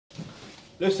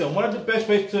Listen, one of the best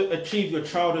ways to achieve your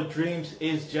childhood dreams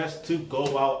is just to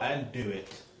go out and do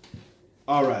it.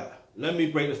 Alright, let me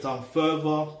break this down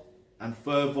further and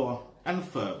further and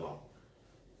further.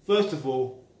 First of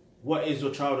all, what is your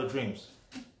childhood dreams?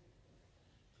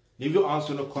 Leave your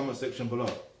answer in the comment section below.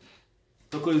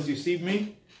 Because you see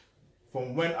me,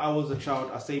 from when I was a child,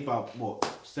 I say about what,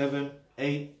 7,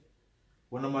 8,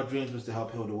 one of my dreams was to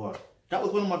help heal the world. That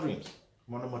was one of my dreams.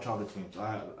 One of my childhood dreams.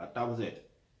 That was it.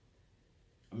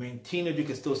 I mean, teenager, you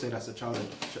can still say that's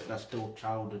still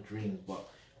childhood dreams, but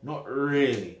not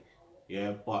really.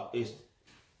 Yeah, but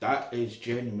that is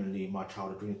genuinely my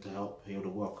childhood dream, to help heal the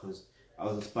world, because I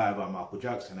was inspired by Michael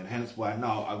Jackson, and hence why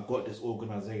now I've got this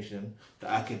organization, the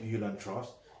Onochie-Obayuwana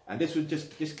Trust, and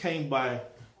this came by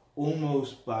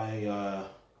almost by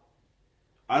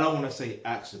I don't want to say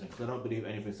accident, because I don't believe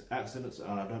anything's accidents,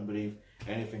 and I don't believe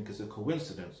anything is a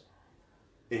coincidence.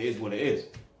 It is what it is.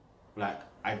 Like,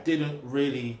 I didn't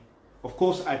really, of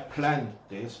course I planned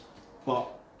this, but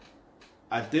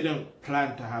I didn't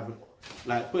plan to have,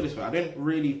 like, put it this way, I didn't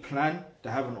really plan to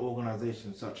have an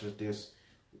organization such as this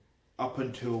up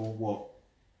until what,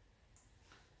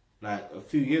 like a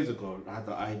few years ago. I had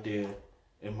the idea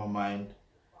in my mind,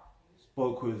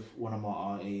 spoke with one of my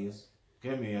aunties,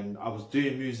 get me, and I was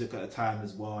doing music at the time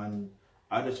as well, and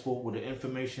I just thought with the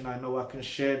information I know, I can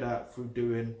share that through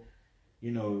doing, you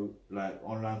know, like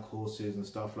online courses and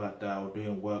stuff like that, or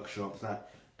doing workshops. Like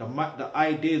the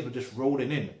ideas were just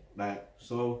rolling in. Like,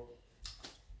 so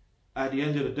at the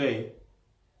end of the day,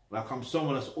 like, I'm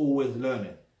someone that's always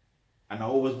learning, and I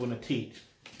always want to teach.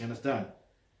 You understand?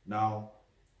 Now,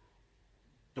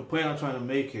 the point I'm trying to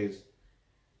make is,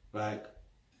 like,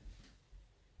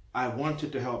 I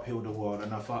wanted to help heal the world,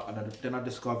 and then I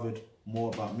discovered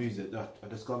more about music. I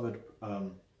discovered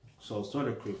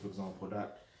Solid Crew, for example,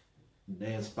 that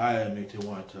they inspired me to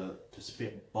want to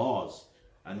spit bars,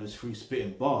 and it was through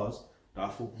spitting bars that I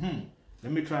thought,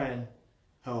 let me try and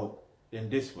help in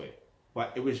this way.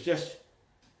 But it was just,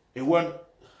 it wasn't,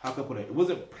 how can I put it, it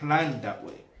wasn't planned that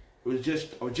way. It was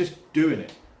just, I was just doing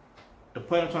it. The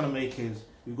point I'm trying to make is,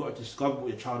 you've got to discover what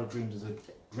your childhood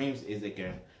dreams is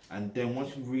again, and then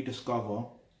once you rediscover,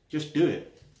 just do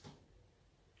it.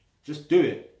 Just do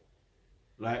it.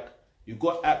 Like, you've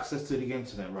got access to the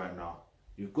internet right now.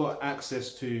 You've got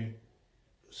access to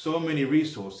so many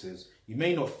resources. You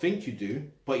may not think you do,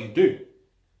 but you do.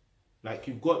 Like,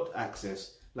 you've got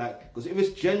access. Like, because if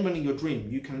it's genuinely your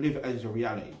dream, you can live it as your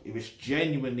reality. If it's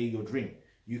genuinely your dream,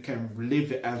 you can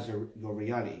live it as your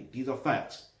reality. These are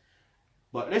facts.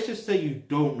 But let's just say you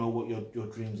don't know what your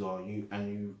dreams are, you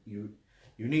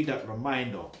need that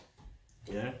reminder.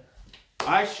 Yeah,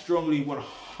 I strongly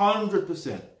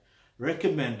 100%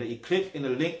 recommend that you click in the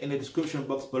link in the description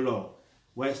box below,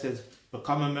 where it says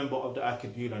become a member of the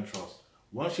Onochie-Obayuwana Trust.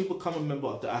 Once you become a member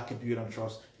of the Onochie-Obayuwana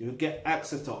Trust, you will get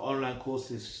access to online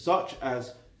courses such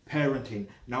as parenting.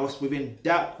 Now, it's within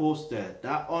that course there,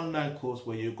 that online course,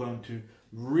 where you're going to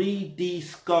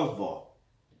rediscover,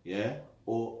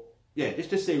 let's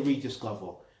just say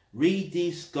rediscover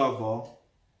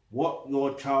what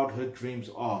your childhood dreams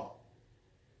are,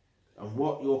 and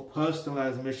what your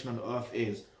personalized mission on earth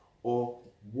is, or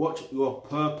what your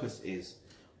purpose is.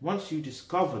 Once you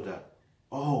discover that,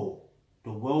 oh,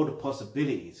 the world of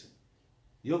possibilities,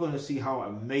 you're going to see how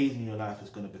amazing your life is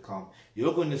going to become.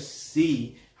 You're going to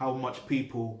see how much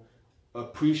people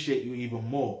appreciate you even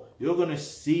more. You're going to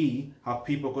see how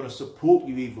people are going to support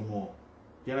you even more.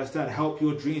 You understand? Help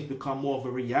your dreams become more of a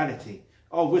reality.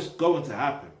 Oh, it's going to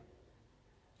happen.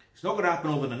 It's not going to happen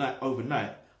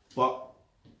overnight, but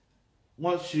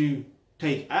once you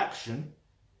take action,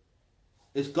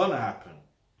 it's going to happen.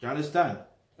 Do you understand?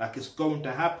 Like, it's going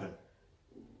to happen.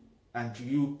 And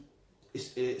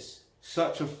it's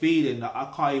such a feeling that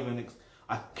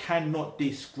I cannot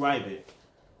describe it.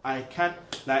 I can't,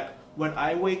 like, when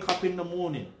I wake up in the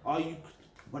morning,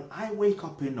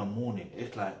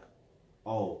 it's like,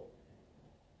 oh,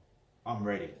 I'm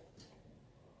ready.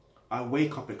 I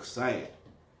wake up excited.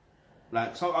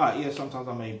 Like, sometimes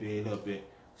I may be a little bit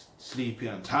sleepy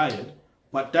and tired,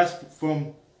 but that's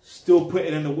from still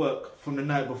putting in the work from the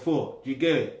night before. Do you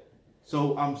get it?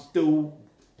 So I'm still,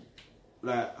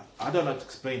 like, I don't know how to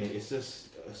explain it. It's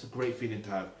a great feeling to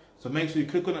have. So make sure you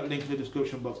click on that link in the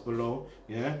description box below.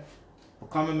 Yeah,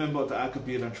 become a member of the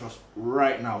Onochie-Obayuwana Trust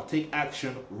right now. Take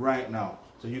action right now,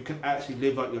 so you can actually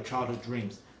live out your childhood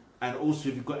dreams. And also,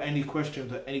 if you've got any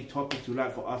questions or any topics you'd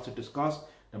like for us to discuss,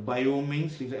 then by all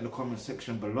means, leave it in the comment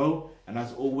section below. And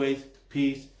as always,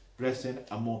 peace, blessing,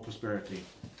 and more prosperity.